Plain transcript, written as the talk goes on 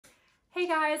Hey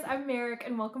guys, I'm Merrick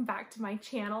and welcome back to my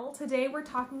channel. Today we're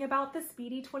talking about the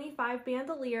Speedy 25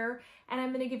 bandolier and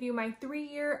I'm going to give you my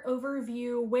 3-year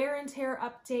overview, wear and tear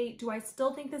update, do I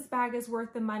still think this bag is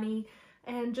worth the money,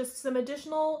 and just some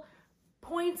additional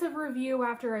points of review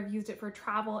after I've used it for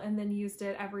travel and then used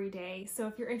it every day. So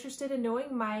if you're interested in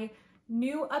knowing my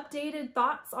new updated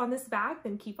thoughts on this bag,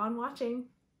 then keep on watching.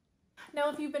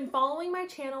 Now, if you've been following my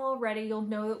channel already, you'll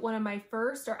know that one of my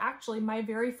first, or actually my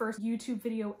very first YouTube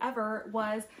video ever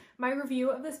was my review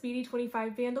of the Speedy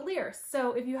 25 bandolier.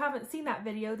 So if you haven't seen that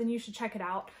video, then you should check it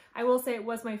out. I will say it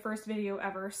was my first video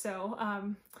ever, so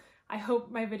I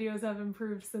hope my videos have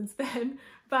improved since then.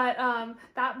 But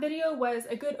that video was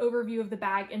a good overview of the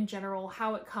bag in general,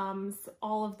 how it comes,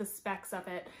 all of the specs of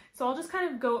it. So I'll just kind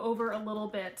of go over a little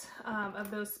bit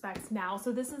of those specs now.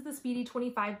 So this is the Speedy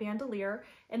 25 bandolier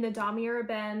in the Damier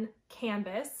Ebene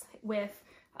canvas with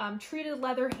treated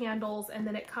leather handles, and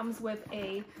then it comes with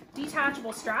a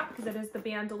detachable strap because it is the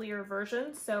bandolier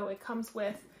version. So it comes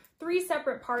with 3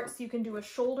 separate parts. You can do a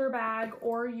shoulder bag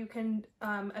or you can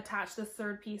attach this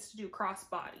third piece to do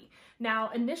crossbody. Now,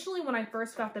 initially when I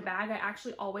first got the bag, I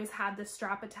actually always had this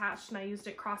strap attached and I used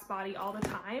it crossbody all the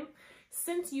time.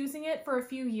 Since using it for a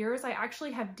few years, I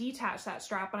actually have detached that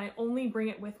strap and I only bring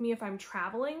it with me if I'm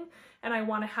traveling and I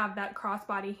want to have that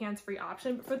crossbody hands-free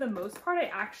option. But for the most part,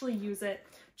 I actually use it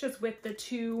just with the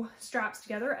 2 straps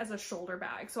together as a shoulder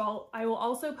bag. So I will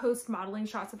also post modeling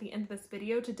shots at the end of this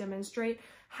video to demonstrate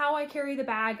how I carry the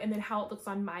bag and then how it looks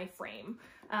on my frame.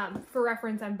 For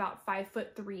reference, I'm about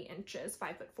 5'3" inches,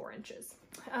 5'4" inches.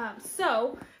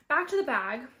 So back to the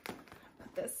bag,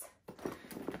 put this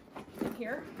in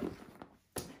here.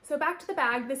 So back to the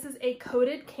bag, this is a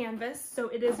coated canvas, so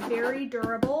it is very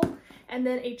durable, and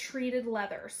then a treated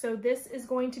leather. So this is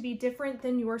going to be different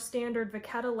than your standard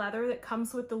vachetta leather that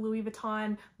comes with the Louis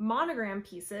Vuitton monogram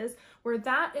pieces, where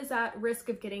that is at risk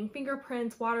of getting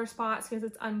fingerprints, water spots, because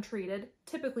it's untreated,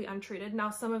 typically untreated. Now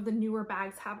some of the newer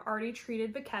bags have already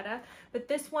treated vachetta, but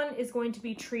this one is going to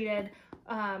be treated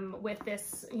with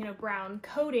this, brown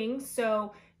coating.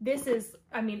 So this is,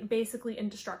 basically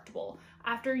indestructible.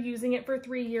 After using it for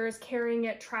 3 years, carrying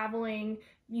it, traveling,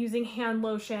 using hand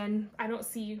lotion, I don't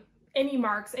see any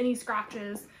marks, any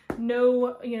scratches,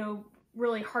 no,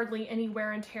 really hardly any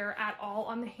wear and tear at all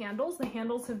on the handles. The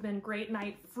handles have been great, and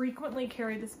I frequently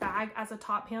carry this bag as a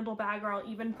top handle bag, or I'll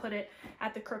even put it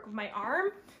at the crook of my arm.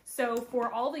 So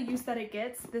for all the use that it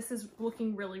gets, this is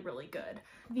looking really, really good.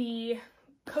 The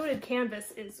coated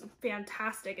canvas is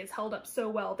fantastic. It's held up so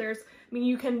well.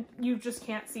 You just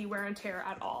can't see wear and tear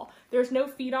at all. There's no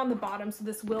feet on the bottom, so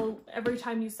this will, every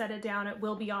time you set it down, it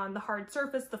will be on the hard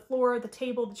surface, the floor, the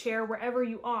table, the chair, wherever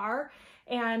you are.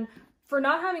 And for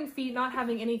not having feet, not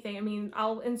having anything,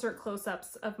 I'll insert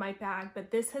close-ups of my bag, but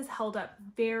this has held up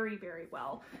very, very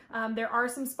well. There are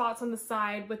some spots on the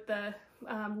side with the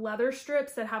leather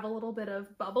strips that have a little bit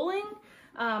of bubbling,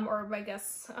 or I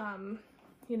guess,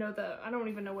 I don't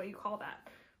even know what you call that.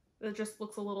 It just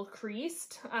looks a little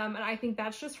creased. And I think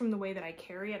that's just from the way that I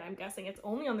carry it. I'm guessing it's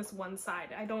only on this one side.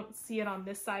 I don't see it on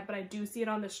this side, but I do see it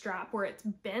on the strap where it's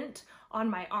bent on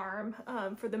my arm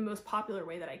for the most popular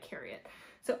way that I carry it.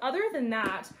 So other than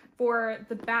that, for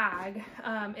the bag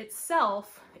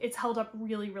itself, it's held up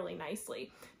really, really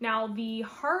nicely. Now the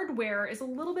hardware is a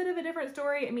little bit of a different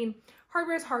story.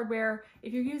 Hardware is hardware.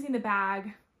 If you're using the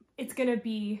bag, it's gonna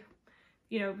be,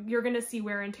 you're gonna see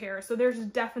wear and tear. So there's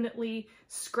definitely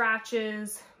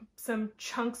scratches, some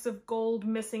chunks of gold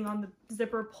missing on the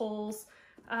zipper pulls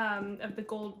of the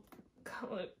gold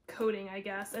coating, I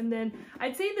guess. And then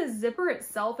I'd say the zipper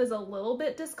itself is a little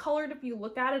bit discolored. If you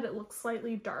look at it, it looks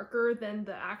slightly darker than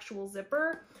the actual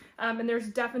zipper. And there's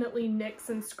definitely nicks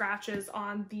and scratches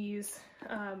on these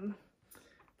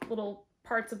little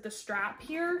parts of the strap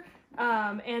here.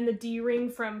 And the D-ring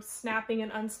from snapping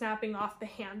and unsnapping off the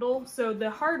handle. So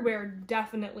the hardware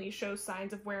definitely shows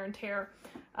signs of wear and tear.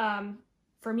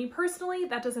 For me personally,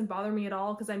 that doesn't bother me at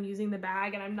all because I'm using the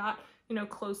bag and I'm not,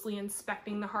 closely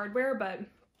inspecting the hardware. But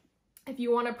if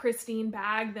you want a pristine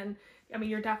bag, then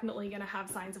you're definitely going to have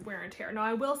signs of wear and tear. Now,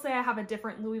 I will say I have a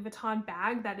different Louis Vuitton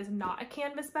bag that is not a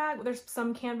canvas bag. There's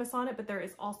some canvas on it, but there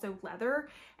is also leather.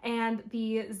 And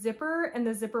the zipper and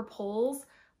the zipper pulls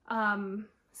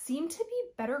seem to be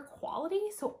better quality.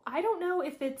 So I don't know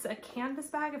if it's a canvas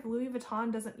bag, if Louis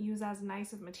Vuitton doesn't use as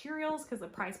nice of materials because the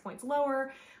price point's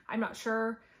lower. I'm not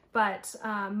sure. But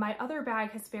my other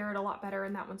bag has fared a lot better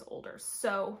and that one's older.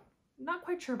 So not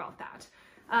quite sure about that.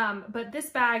 But this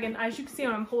bag, and as you can see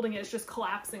when I'm holding it, it's just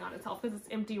collapsing on itself because it's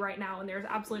empty right now, and there's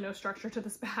absolutely no structure to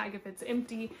this bag if it's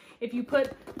empty. If you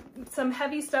put some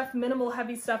heavy stuff, minimal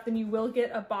heavy stuff, then you will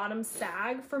get a bottom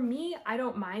sag. For me, I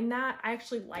don't mind that. I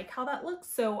actually like how that looks,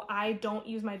 so I don't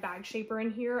use my bag shaper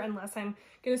in here unless I'm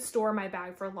going to store my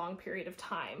bag for a long period of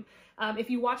time.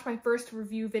 If you watch my first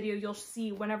review video, you'll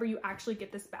see whenever you actually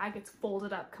get this bag, it's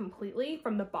folded up completely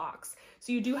from the box.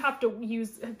 So you do have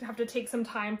to take some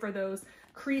time for those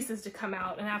creases to come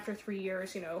out. And after 3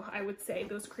 years, you know, I would say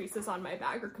those creases on my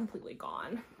bag are completely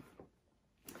gone.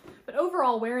 But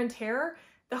overall, wear and tear,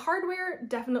 the hardware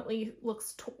definitely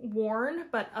looks worn,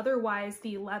 but otherwise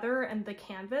the leather and the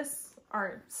canvas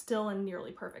are still in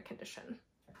nearly perfect condition.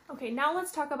 Okay, now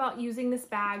let's talk about using this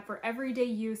bag for everyday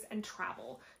use and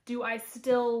travel. Do I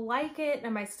still like it?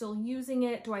 Am I still using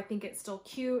it? Do I think it's still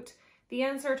cute? The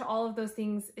answer to all of those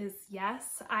things is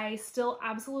yes. I still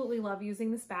absolutely love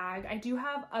using this bag. I do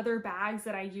have other bags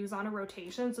that I use on a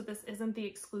rotation, so this isn't the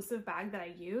exclusive bag that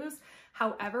I use.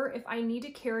 However, if I need to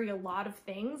carry a lot of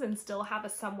things and still have a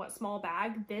somewhat small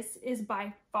bag, this is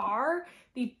by far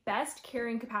the best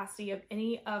carrying capacity of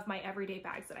any of my everyday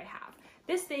bags that I have.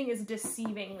 This thing is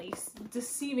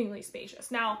deceivingly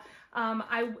spacious. Now,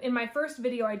 in my first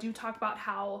video, I do talk about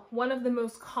how one of the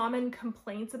most common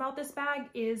complaints about this bag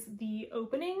is the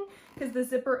opening, because the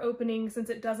zipper opening, since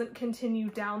it doesn't continue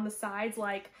down the sides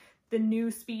like the new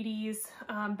Speedies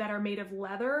that are made of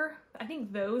leather, I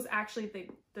think those actually,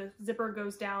 the zipper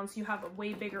goes down so you have a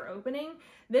way bigger opening.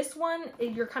 This one,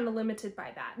 you're kind of limited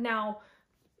by that. Now,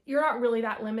 you're not really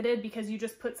that limited because you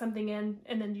just put something in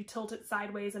and then you tilt it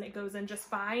sideways and it goes in just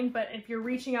fine. But if you're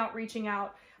reaching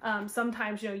out,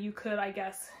 sometimes, you know, you could, I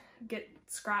guess, get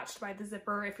scratched by the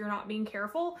zipper if you're not being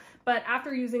careful. But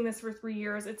after using this for 3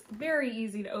 years, it's very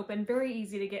easy to open, very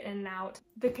easy to get in and out.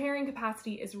 The carrying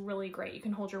capacity is really great. You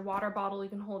can hold your water bottle, you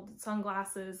can hold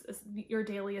sunglasses, your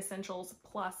daily essentials,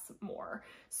 plus more.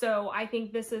 So I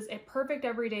think this is a perfect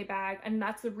everyday bag, and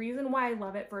that's the reason why I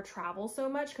love it for travel so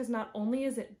much, because not only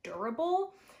is it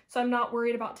durable, so I'm not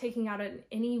worried about taking out in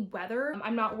any weather.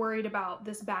 I'm not worried about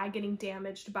this bag getting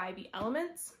damaged by the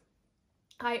elements.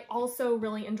 I also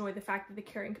really enjoy the fact that the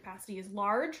carrying capacity is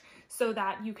large so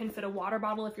that you can fit a water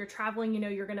bottle. If you're traveling, you know,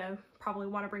 you're gonna probably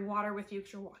want to bring water with you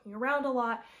because you're walking around a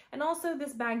lot. And also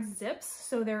this bag zips,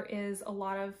 so there is a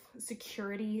lot of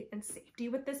security and safety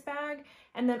with this bag.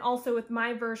 And then also with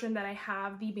my version that I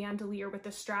have, the bandolier with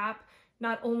the strap,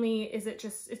 not only is it's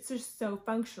just so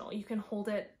functional. You can hold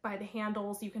it by the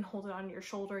handles, you can hold it on your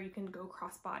shoulder, you can go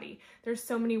crossbody. There's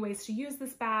so many ways to use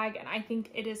this bag, and I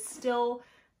think it is still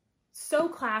so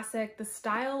classic. The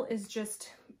style is just,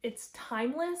 it's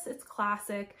timeless, it's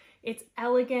classic, it's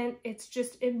elegant, it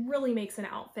really makes an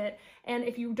outfit. And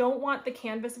if you don't want the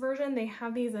canvas version, they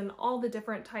have these in all the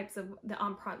different types of the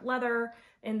empreinte leather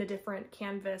and the different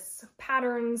canvas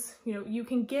patterns. You know, you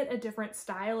can get a different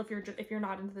style if you're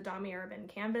not into the damier urbaine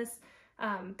canvas.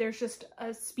 There's just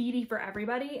a Speedy for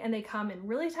everybody, and they come in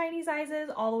really tiny sizes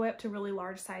all the way up to really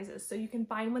large sizes. So you can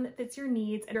find one that fits your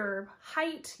needs, your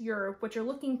height, what you're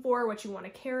looking for, what you want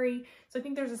to carry. So I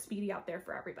think there's a Speedy out there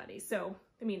for everybody. So,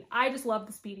 I mean, I just love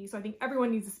the Speedy, so I think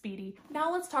everyone needs a Speedy.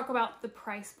 Now let's talk about the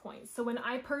price point. So when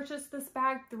I purchased this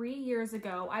bag 3 years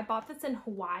ago, I bought this in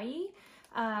Hawaii.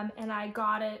 And I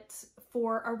got it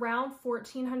for around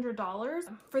 $1,400.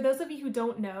 For those of you who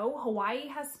don't know, Hawaii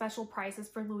has special prices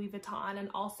for Louis Vuitton and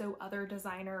also other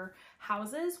designer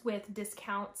houses with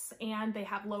discounts, and they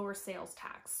have lower sales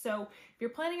tax. So if you're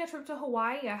planning a trip to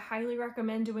Hawaii, I highly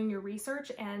recommend doing your research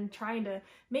and trying to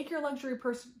make your luxury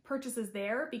purchases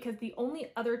there, because the only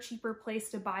other cheaper place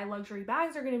to buy luxury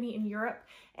bags are going to be in Europe.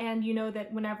 And you know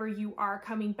that whenever you are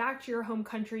coming back to your home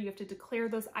country, you have to declare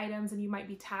those items and you might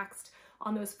be taxed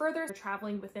on those further. If you're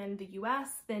traveling within the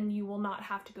US, then you will not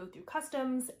have to go through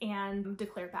customs and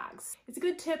declare bags. It's a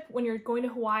good tip when you're going to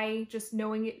Hawaii, just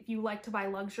knowing if you like to buy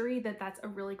luxury, that's a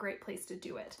really great place to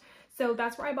do it. So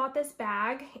that's where I bought this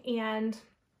bag, and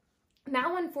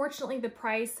now unfortunately the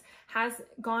price has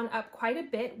gone up quite a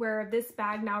bit, where this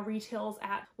bag now retails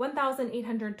at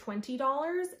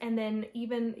 $1,820, and then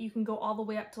even you can go all the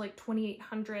way up to like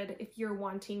 $2,800 if you're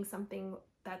wanting something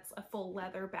that's a full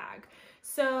leather bag.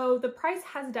 So the price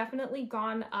has definitely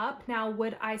gone up. Now,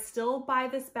 would I still buy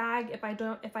this bag if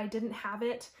I didn't have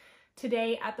it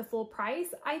today at the full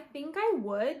price? I think I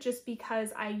would, just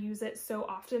because I use it so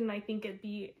often, and I think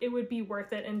it would be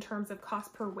worth it in terms of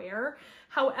cost per wear.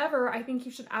 However, I think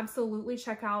you should absolutely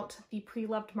check out the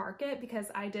pre-loved market, because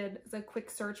I did a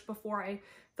quick search before I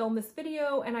filmed this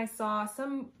video and I saw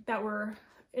some that were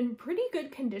in pretty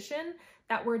good condition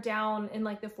that were down in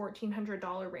like the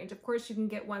 $1,400 range. Of course, you can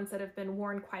get ones that have been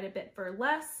worn quite a bit for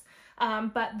less,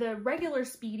 but the regular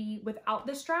Speedy without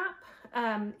the strap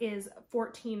is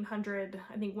 $1,400,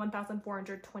 I think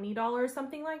 $1,420,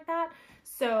 something like that.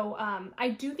 So I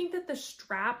do think that the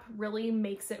strap really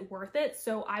makes it worth it.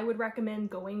 So I would recommend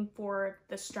going for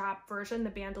the strap version, the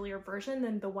bandolier version,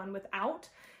 than the one without.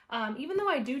 Even though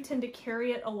I do tend to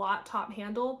carry it a lot top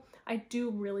handle, I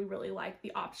do really like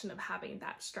the option of having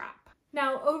that strap.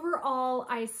 Now, overall,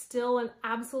 I still am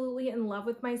absolutely in love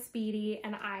with my Speedy,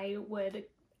 and I would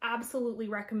absolutely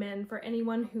recommend for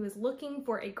anyone who is looking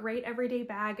for a great everyday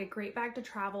bag, a great bag to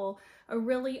travel, a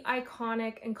really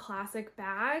iconic and classic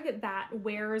bag that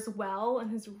wears well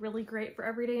and is really great for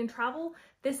everyday and travel.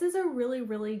 This is a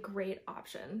really great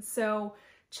option. So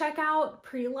check out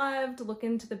Pre-Loved, look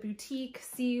into the boutique,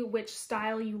 see which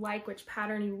style you like, which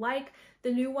pattern you like.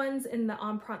 The new ones in the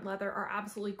empreinte leather are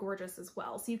absolutely gorgeous as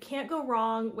well. So you can't go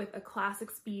wrong with a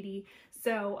classic Speedy.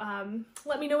 So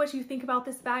let me know what you think about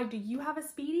this bag. Do you have a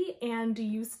Speedy, and do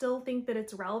you still think that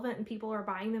it's relevant and people are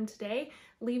buying them today?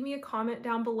 Leave me a comment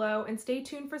down below and stay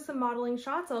tuned for some modeling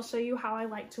shots. I'll show you how I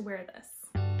like to wear this.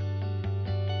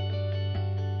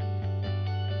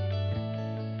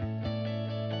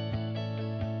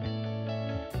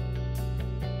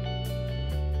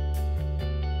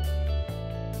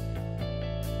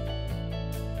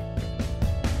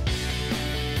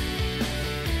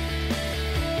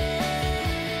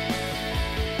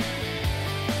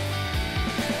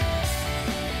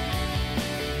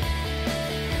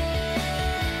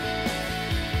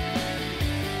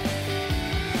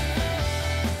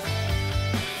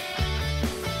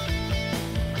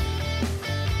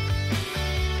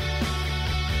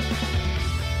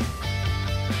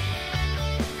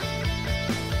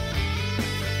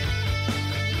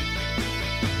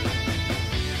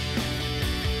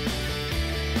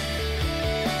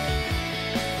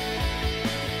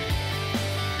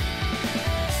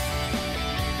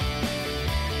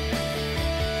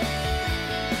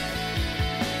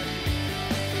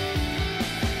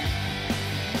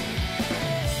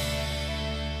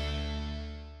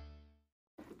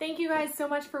 Thank you guys so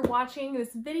much for watching this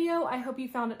video. I hope you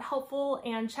found it helpful,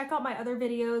 and check out my other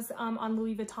videos on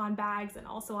Louis Vuitton bags and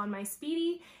also on my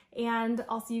Speedy, and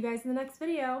I'll see you guys in the next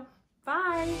video.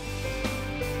 Bye!